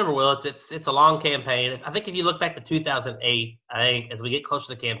 I remember, Will, it's a long campaign. I think if you look back to 2008, I think as we get closer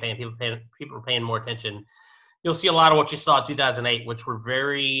to the campaign, people are paying more attention. You'll see a lot of what you saw in 2008, which were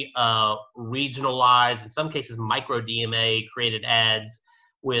very regionalized, in some cases micro DMA created ads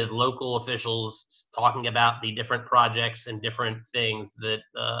with local officials talking about the different projects and different things that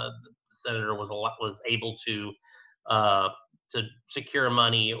the senator was able to secure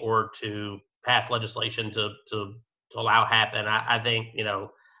money or to pass legislation to allow happen. I think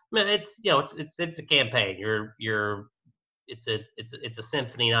it's a campaign. It's a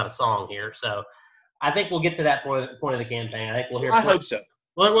symphony, not a song here. So I think we'll get to that point of the campaign. I think we'll hear. I hope so.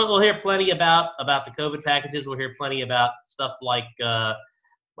 We'll hear plenty about the COVID packages. We'll hear plenty about stuff like the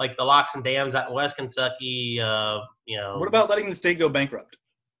locks and dams out in West Kentucky. What about letting the state go bankrupt?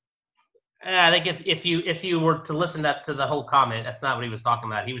 I think if you were to listen to the whole comment, that's not what he was talking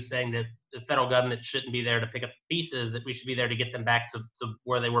about. He was saying that the federal government shouldn't be there to pick up pieces; that we should be there to get them back to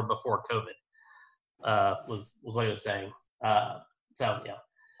where they were before COVID. Was what he was saying.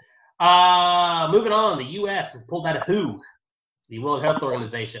 Moving on, the U.S. has pulled out of WHO, the World Health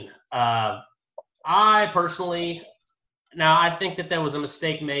Organization. I personally, I think that there was a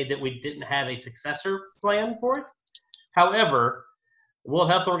mistake made that we didn't have a successor plan for it. However, the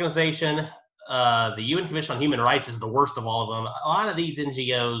World Health Organization, the UN Commission on Human Rights is the worst of all of them. A lot of these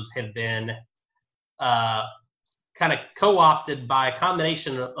NGOs have been kind of co-opted by a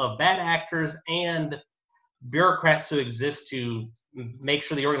combination of bad actors and bureaucrats who exist to make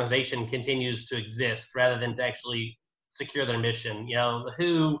sure the organization continues to exist rather than to actually secure their mission.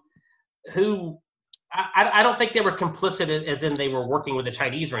 Who I don't think they were complicit as in they were working with the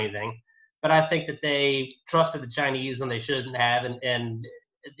Chinese or anything, but I think that they trusted the Chinese when they shouldn't have, and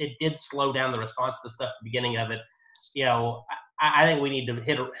it did slow down the response to the stuff at the beginning of it. I think we need to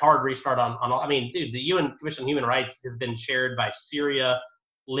hit a hard restart on all. I mean, dude, the UN Commission on Human Rights has been chaired by Syria,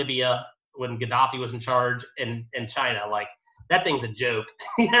 Libya, when Gaddafi was in charge, and China. Like, that thing's a joke.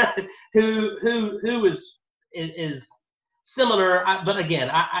 Who is similar, but again,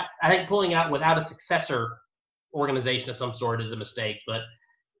 I think pulling out without a successor organization of some sort is a mistake. But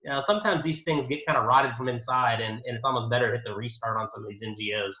sometimes these things get kind of rotted from inside, and it's almost better to hit the restart on some of these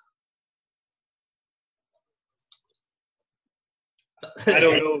NGOs. I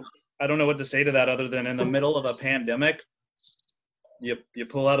don't know what to say to that other than in the middle of a pandemic, you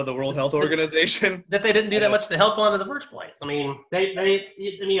pull out of the World Health Organization. That they didn't do that much to help on in the first place. I mean, they're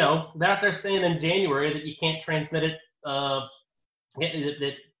out there saying in January that you can't transmit it, that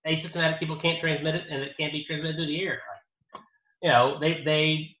asymptomatic people can't transmit it, and it can't be transmitted through the air.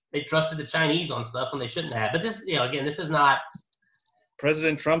 they trusted the Chinese on stuff when they shouldn't have. But this, again, this is not.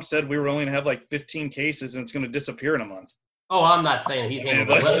 President Trump said we were only going to have like 15 cases and it's going to disappear in a month. Oh, I'm not saying he's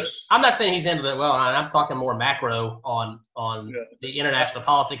handled it well. I'm not saying he's handled it well. I'm talking more macro on the international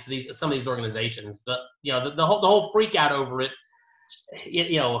politics of some of these organizations. The whole freak out over it,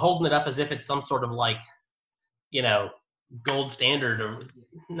 holding it up as if it's some sort of like, gold standard. Or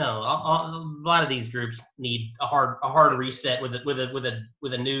no, a lot of these groups need a hard reset with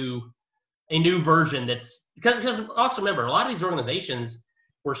a new version. That's because also remember, a lot of these organizations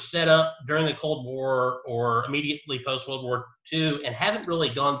were set up during the Cold War or immediately post World War II and haven't really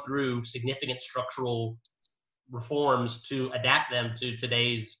gone through significant structural reforms to adapt them to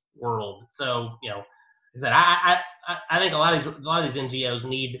today's world. So, I think a lot of these NGOs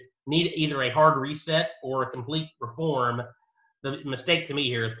need either a hard reset or a complete reform. The mistake to me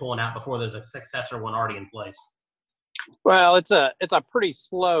here is pulling out before there's a successor one already in place. Well, it's a pretty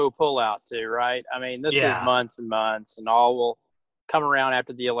slow pullout too, right? I mean, this is months and months, and all will come around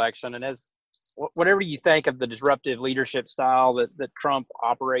after the election. And as whatever you think of the disruptive leadership style that Trump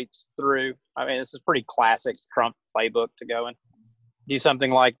operates through, I mean, this is pretty classic Trump playbook to go and do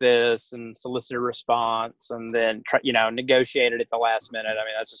something like this and solicit a response and then negotiate it at the last minute. I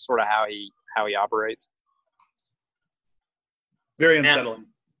mean, that's just sort of how he operates. Very unsettling.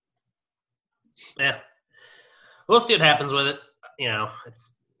 Yeah. We'll see what happens with it.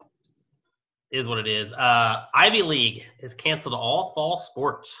 Is what it is. Ivy League has canceled all fall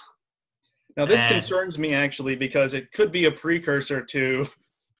sports. Now, this concerns me actually because it could be a precursor to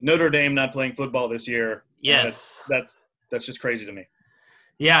Notre Dame not playing football this year. Yes, that's just crazy to me.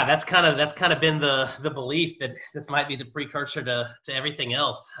 Yeah, that's kind of been the belief that this might be the precursor to everything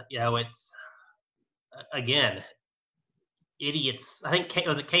else. It's again idiots. I think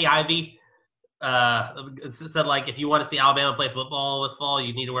Kay Ivey said like if you want to see Alabama play football this fall,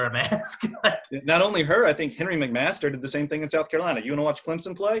 you need to wear a mask. Not only her, I think Henry McMaster did the same thing in South Carolina. You want to watch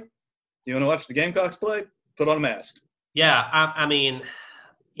Clemson play? You want to watch the Gamecocks play? Put on a mask. Yeah, I mean,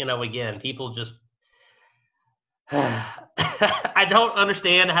 again, people just I don't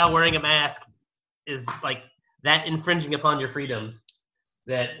understand how wearing a mask is like that infringing upon your freedoms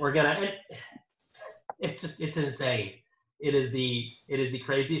that we're gonna. It's insane. It is the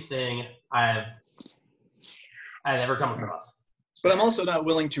craziest thing I've ever come across. But I'm also not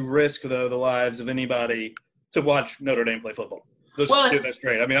willing to risk though the lives of anybody to watch Notre Dame play football. Let's just get that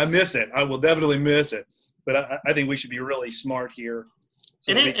straight. I mean, I miss it. I will definitely miss it. But I think we should be really smart here.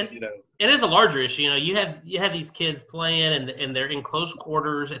 So it is a larger issue. You have these kids playing and they're in close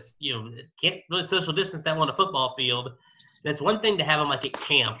quarters. It's it can't really social distance that on a football field. And it's one thing to have them like at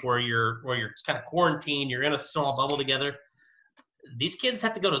camp where you're kind of quarantined. You're in a small bubble together. These kids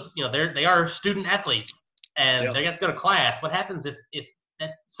have to go to they are student athletes and they have to go to class. What happens if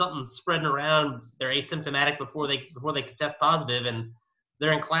that something's spreading around? They're asymptomatic before they test positive and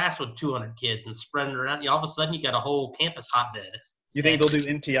they're in class with 200 kids and spreading around. All of a sudden you got a whole campus hotbed. You think they'll do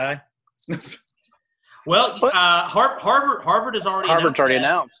NTI? Well, Harvard has already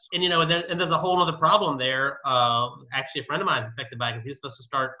announced. And and there's a whole other problem there. Actually, a friend of mine is affected by it because he was supposed to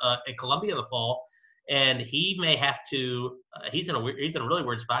start at Columbia in the fall, and he may have to. He's in a really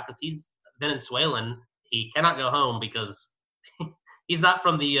weird spot because he's Venezuelan. He cannot go home because he's not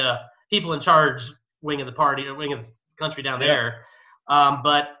from the people in charge wing of the party or wing of the country down there.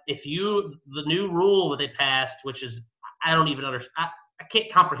 But the new rule that they passed, which is I don't even understand. I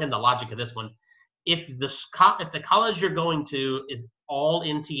can't comprehend the logic of this one. If the college you're going to is all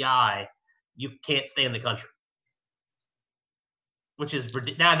NTI, you can't stay in the country. Which is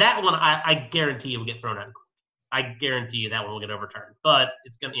now that one I guarantee you will get thrown out. I guarantee you that one will get overturned. But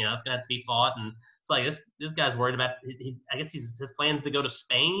it's gonna have to be fought, and it's like this guy's worried about. I guess his plans to go to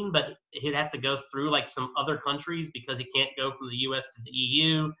Spain, but he'd have to go through like some other countries because he can't go from the U.S. to the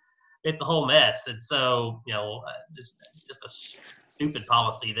EU. It's a whole mess, and so just a stupid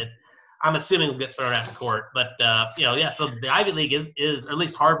policy that I'm assuming will get thrown out in court. But so the Ivy League is or at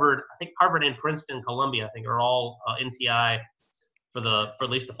least Harvard. I think Harvard and Princeton, Columbia, I think are all NTI for at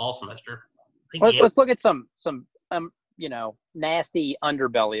least the fall semester. Let's look at some nasty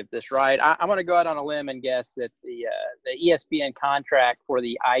underbelly of this, right? I'm going to go out on a limb and guess that the ESPN contract for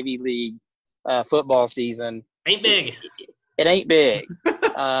the Ivy League football season ain't big. It ain't big.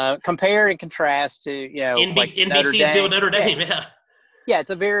 Compare and contrast to NBC's doing Notre Dame. Yeah,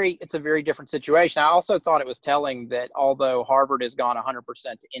 it's a very different situation. I also thought it was telling that although Harvard has gone 100%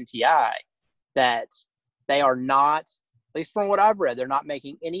 to NTI, that they are not, at least from what I've read, they're not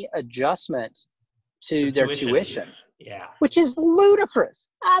making any adjustment to their tuition. Yeah. Which is ludicrous,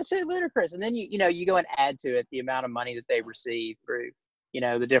 absolutely ludicrous. And then you go and add to it the amount of money that they receive through,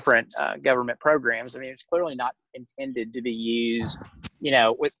 the different government programs. I mean, it's clearly not intended to be used,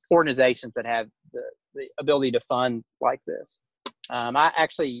 with organizations that have the ability to fund like this. I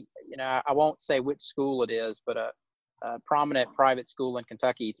actually, I won't say which school it is, but a prominent private school in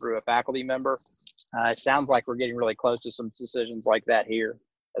Kentucky through a faculty member. It sounds like we're getting really close to some decisions like that here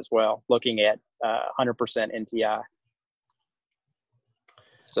as well, looking at 100% NTI.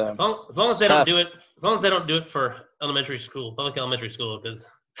 So as long as they don't do it, as long as they don't do it for elementary school, public elementary school, because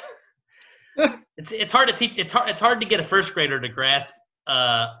it's hard to teach. It's hard to get a first grader to grasp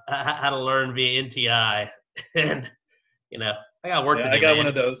how to learn via NTI, and I got work to do. I got one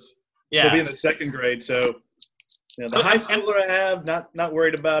of those. Yeah, they'll be in the second grade, so the high schooler I have not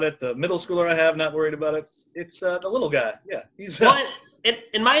worried about it. The middle schooler I have not worried about it. It's the little guy. Yeah, he's. Well,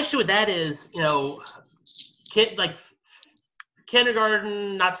 and my issue with that is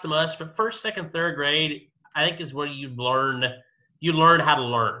kindergarten, not so much, but first, second, third grade, I think is where you learn how to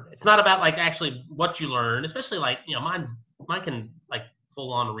learn. It's not about actually what you learn, especially mine can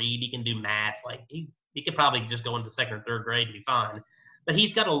full on read. He can do math. He could probably just go into second or third grade and be fine. But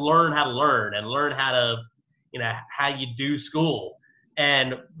he's got to learn how to learn and learn how to, how you do school.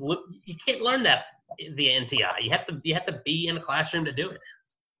 And you can't learn that via NTI. You have to be in the classroom to do it.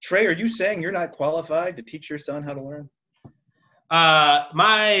 Trey, are you saying you're not qualified to teach your son how to learn?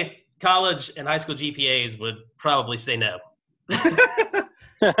 My college and high school GPAs would probably say no. I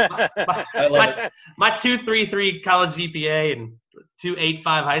love it. My 2.33 college GPA and 2.85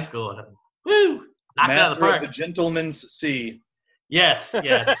 high school. Woo! Knocked out of the park. The gentleman's C. Yes. I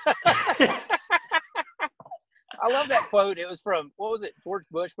love that quote. It was from, what was it? George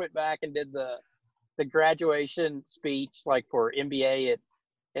Bush went back and did the graduation speech for MBA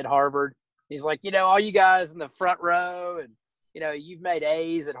at Harvard. He's like, all you guys in the front row, and you've made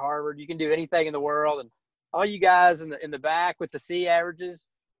A's at Harvard. You can do anything in the world, and all you guys in the back with the C averages,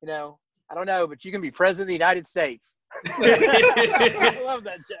 I don't know, but you can be president of the United States. I love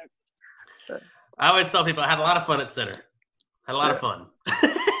that joke. I always tell people I had a lot of fun at center. Had a lot of fun.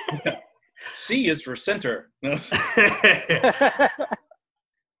 C is for center.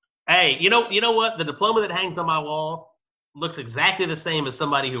 Hey, you know what? The diploma that hangs on my wall looks exactly the same as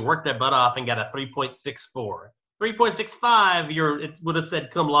somebody who worked their butt off and got a 3.64. 3.65, it would have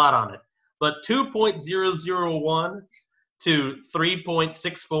said cum laude on it. But 2.001 to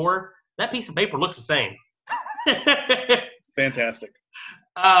 3.64, that piece of paper looks the same. It's fantastic.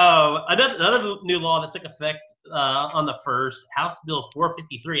 Another new law that took effect on the 1st, House Bill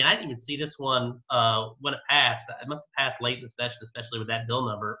 453, and I didn't even see this one when it passed. It must have passed late in the session, especially with that bill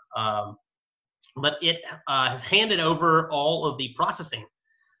number. But it has handed over all of the processing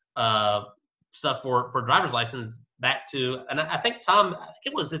stuff for driver's license back to, and I think Tom,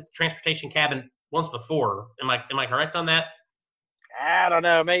 it was at the Transportation Cabinet once before. Am I correct on that? I don't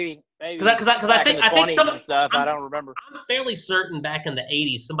know, maybe. Because I think some of stuff. I don't remember. I'm fairly certain back in the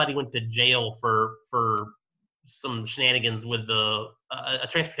 '80s somebody went to jail for some shenanigans with a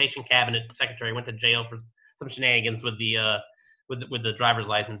Transportation Cabinet secretary went to jail for some shenanigans with the driver's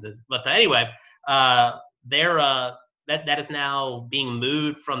licenses. But anyway, that is now being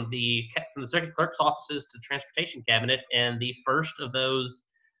moved from the circuit clerk's offices to Transportation Cabinet, and the first of those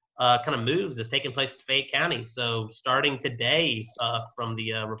kind of moves is taking place in Fayette County. So starting today, from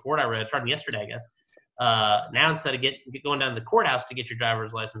the report I read, starting yesterday, I guess, now instead of going down to the courthouse to get your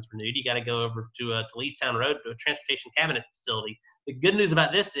driver's license renewed, you got to go over to Leestown Road to a Transportation Cabinet facility. The good news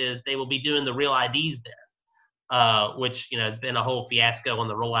about this is they will be doing the real IDs there, which has been a whole fiasco on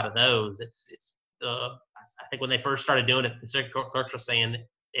the rollout of those. I think when they first started doing it, the circuit clerks were saying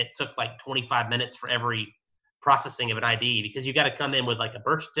it took 25 minutes for every processing of an ID, because you got to come in with a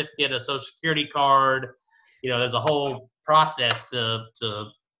birth certificate, a social security card. There's a whole process to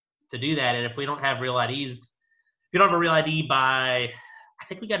do that. And if we don't have real IDs, if you don't have a real ID by, I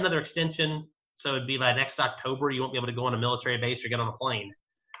think we got another extension, so it'd be by next October, you won't be able to go on a military base or get on a plane.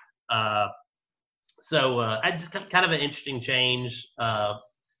 So I just kind of an interesting change, and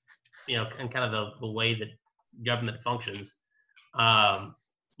kind of the way that government functions.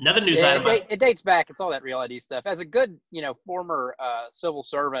 Another news item. It dates back. It's all that real ID stuff. As a good, former civil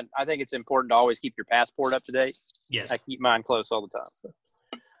servant, I think it's important to always keep your passport up to date. Yes. I keep mine close all the time. So.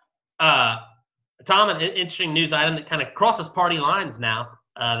 Tom, an interesting news item that kind of crosses party lines now,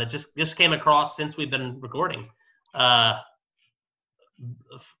 that just came across since we've been recording. I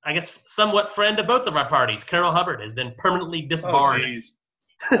guess somewhat friend of both of our parties, Carol Hubbard, has been permanently disbarred.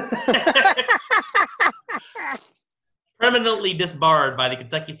 Permanently disbarred by the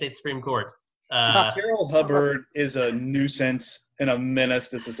Kentucky State Supreme Court. Carol Hubbard is a nuisance and a menace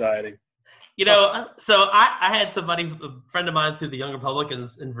to society. So I had somebody, a friend of mine through the Young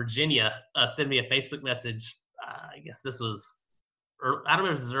Republicans in Virginia, send me a Facebook message. I guess this was, I don't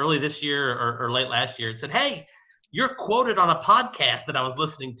know if it was early this year or late last year. It said, "Hey, you're quoted on a podcast that I was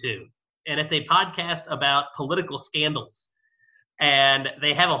listening to, and it's a podcast about political scandals, and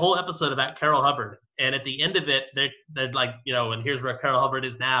they have a whole episode about Carol Hubbard. And at the end of it, they're like, and here's where Carol Hubbard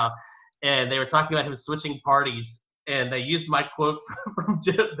is now, and they were talking about him switching parties." And they used my quote from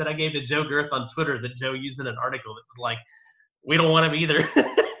Joe, that I gave to Joe Girth on Twitter that Joe used in an article that was like, "We don't want him either."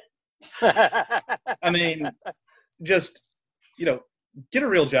 I mean, just, get a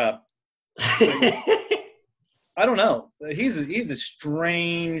real job. I don't know. He's a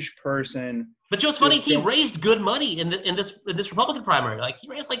strange person. But what's funny, he raised good money in this Republican primary. Like, he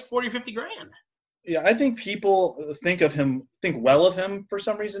raised like 40 or 50 grand. Yeah, I think people think well of him for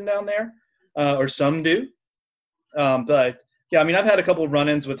some reason down there, or some do. But yeah, I mean, I've had a couple of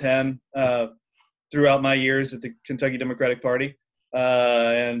run-ins with him throughout my years at the Kentucky Democratic Party,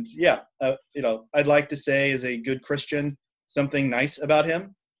 and yeah, I'd like to say as a good Christian something nice about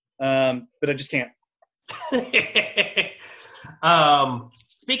him, but I just can't.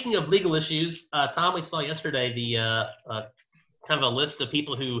 Speaking of legal issues, Tom, we saw yesterday the kind of a list of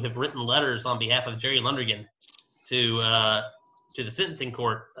people who have written letters on behalf of Jerry Lundergan to the sentencing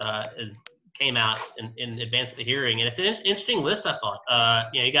court came out in advance of the hearing. And it's an interesting list, I thought.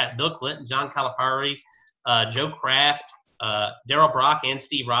 You got Bill Clinton, John Calipari, Joe Kraft, Darrell Brock, and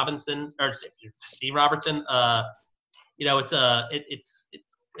Steve Robertson.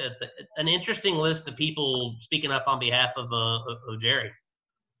 It's an interesting list of people speaking up on behalf of Jerry.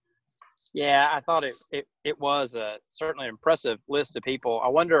 Yeah, I thought it was certainly an impressive list of people. I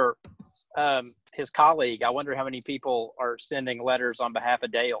wonder, his colleague, I wonder how many people are sending letters on behalf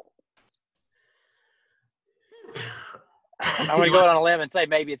of Dale. I'm going to go out on a limb and say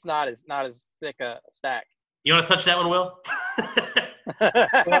maybe it's not as thick a stack. You want to touch that one, Will?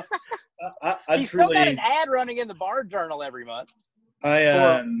 Well, He's still got an ad running in the Bar Journal every month.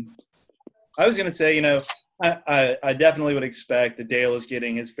 I was going to say, I definitely would expect that Dale is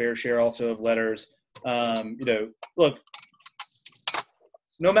getting his fair share also of letters. Look,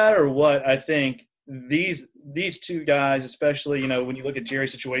 no matter what, I think these two guys, especially, when you look at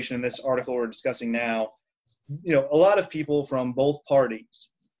Jerry's situation in this article we're discussing now, a lot of people from both parties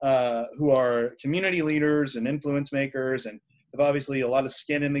who are community leaders and influence makers and have obviously a lot of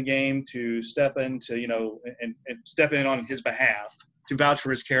skin in the game to step into, and step in on his behalf to vouch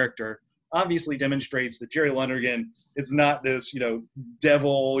for his character, obviously demonstrates that Jerry Lundergan is not this,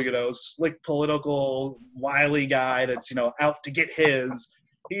 devil, slick political, wily guy that's, out to get his.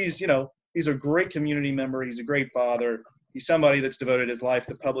 He's a great community member. He's a great father. He's somebody that's devoted his life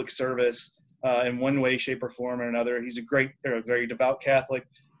to public service in one way, shape, or form or another. He's a very devout Catholic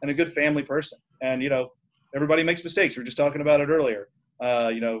and a good family person. And, everybody makes mistakes. We were just talking about it earlier.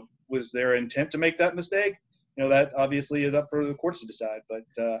 Was their intent to make that mistake? That obviously is up for the courts to decide. But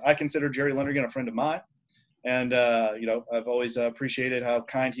I consider Jerry Lundergan a friend of mine. And, I've always appreciated how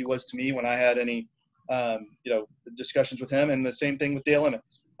kind he was to me when I had any, discussions with him. And the same thing with Dale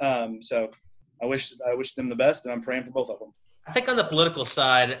Emmons. So I wish them the best, and I'm praying for both of them. I think on the political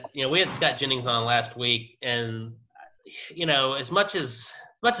side, we had Scott Jennings on last week, and as much as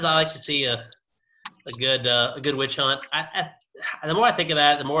I like to see a good witch hunt, the more I think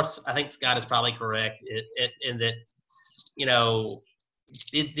about it, the more I think Scott is probably correct in that,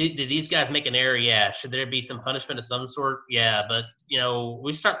 did these guys make an error? Yeah. Should there be some punishment of some sort? Yeah. But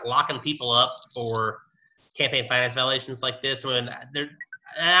we start locking people up for campaign finance violations like this when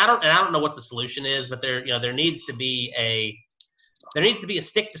I don't know what the solution is, but there needs to be a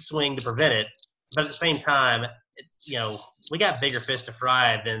stick to swing to prevent it. But at the same time, we got bigger fish to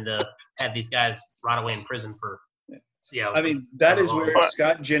fry than to have these guys rot away in prison for. I mean, that is where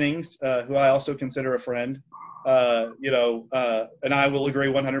Scott Jennings, who I also consider a friend, and I will agree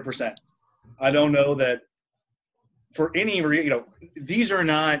 100%. I don't know that for any these are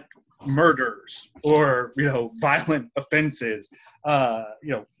not murders or violent offenses.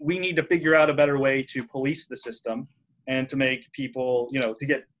 We need to figure out a better way to police the system and to make people, to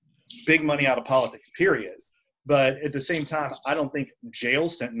get big money out of politics, period. But at the same time, I don't think jail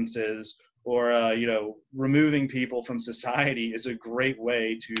sentences or, removing people from society is a great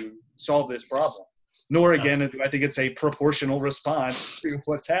way to solve this problem. Nor, again, do I think it's a proportional response to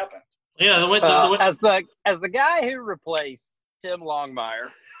what's happened. Yeah, as the guy who replaced Tim Longmire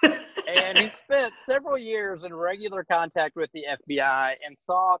and he spent several years in regular contact with the FBI and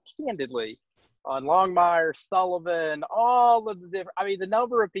saw candidly on Longmire, Sullivan, all of the different, I mean, the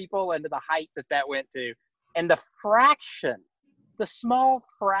number of people and the height that went to, and the small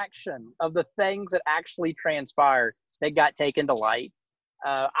fraction of the things that actually transpired that got taken to light.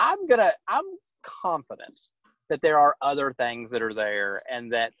 I'm confident that there are other things that are there,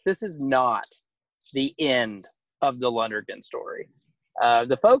 and that this is not the end of the Lundergan story.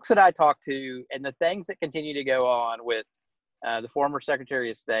 The folks that I talked to and the things that continue to go on with the former Secretary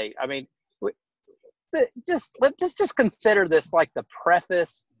of State, I mean, let's just consider this like the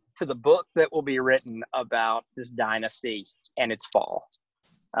preface to the book that will be written about this dynasty and its fall.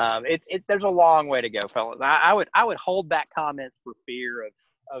 There's a long way to go, fellas. I would hold back comments for fear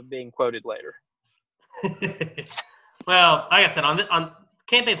of being quoted later. Well, like I said, on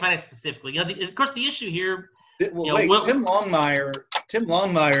campaign finance specifically, of course, the issue here. Tim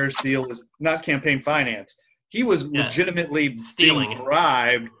Longmire's deal was not campaign finance. He was legitimately stealing, being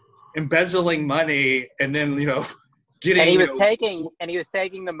bribed, embezzling money, and then getting. And he was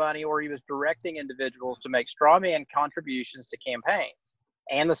taking the money, or he was directing individuals to make straw man contributions to campaigns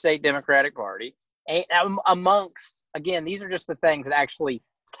and the state Democratic Party. And amongst, again, these are just the things that actually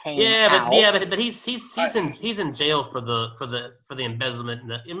came out. But he's in jail for the embezzlement.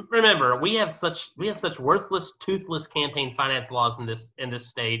 Remember, we have such worthless, toothless campaign finance laws in this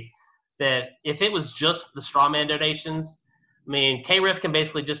state that if it was just the straw man donations, I mean, KREF can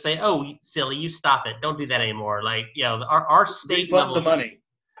basically just say, "Oh, silly, you stop it. Don't do that anymore." Like, our state level, the money.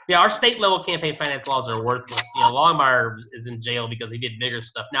 Yeah, our state level campaign finance laws are worthless. Longmire is in jail because he did bigger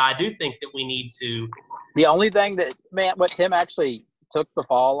stuff. Now, I do think that we need to. The only thing what Tim actually took the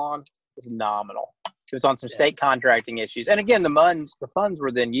fall on was nominal. It was on some state contracting issues, and again, the funds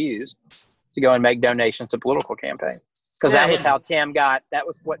were then used to go and make donations to political campaigns, because that was how Tim got. That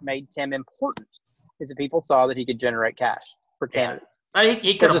was what made Tim important, is that people saw that he could generate cash for candidates.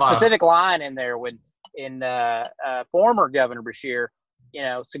 He could have There's a specific line in there former Governor Beshear,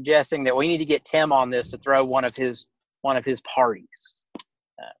 suggesting that we need to get Tim on this to throw one of his parties.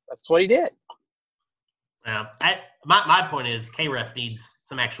 That's what he did. My point is KREF needs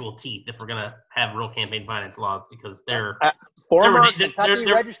some actual teeth if we're going to have real campaign finance laws, because they're former Kentucky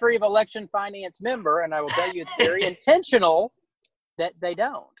Registry of Election Finance member, and I will tell you it's very intentional that they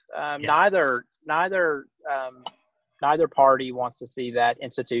don't. Neither party wants to see that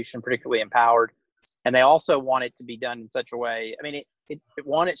institution particularly empowered, and they also want it to be done in such a way. I mean, it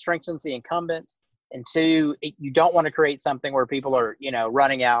strengthens the incumbents, and two, you don't want to create something where people are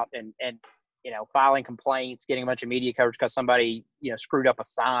running out and filing complaints, getting a bunch of media coverage because somebody screwed up a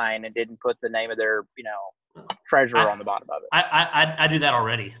sign and didn't put the name of their treasurer on the bottom of it. I do that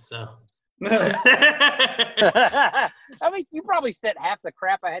already, so. I mean, you probably said half the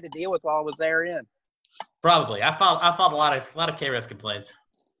crap I had to deal with while I was therein. Probably. I filed a lot of KREF complaints.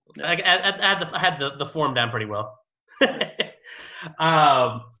 I had the form down pretty well.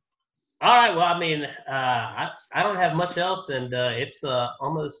 All right. Well, I mean, I don't have much else, and it's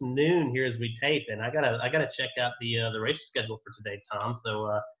almost noon here as we tape, and I gotta check out the race schedule for today, Tom.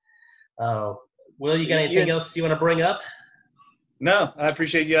 So, Will, you got anything else you want to bring up? No, I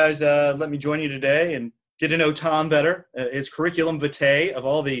appreciate you guys letting me join you today and get to know Tom better. His curriculum vitae of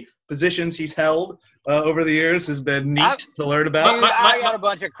all the positions he's held over the years has been neat to learn about. I got a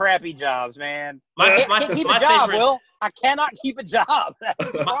bunch of crappy jobs, man. I can't keep a job, Will. I cannot keep a job.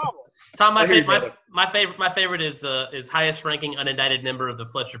 That's the problem. Tom, my favorite is highest ranking unindicted member of the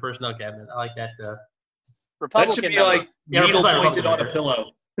Fletcher Personnel Cabinet. I like that. That should be like needle pointed on a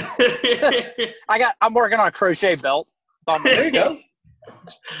pillow. I'm working on a crochet belt. There you go.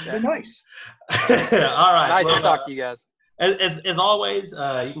 It's been nice. All right. Nice to talk to you guys. As always,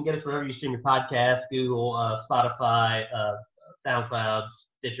 you can get us wherever you stream your podcast: Google, Spotify, SoundCloud,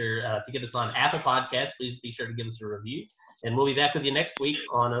 Stitcher. If you get us on Apple Podcasts, please be sure to give us a review. And we'll be back with you next week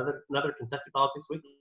on another Kentucky Politics Weekly.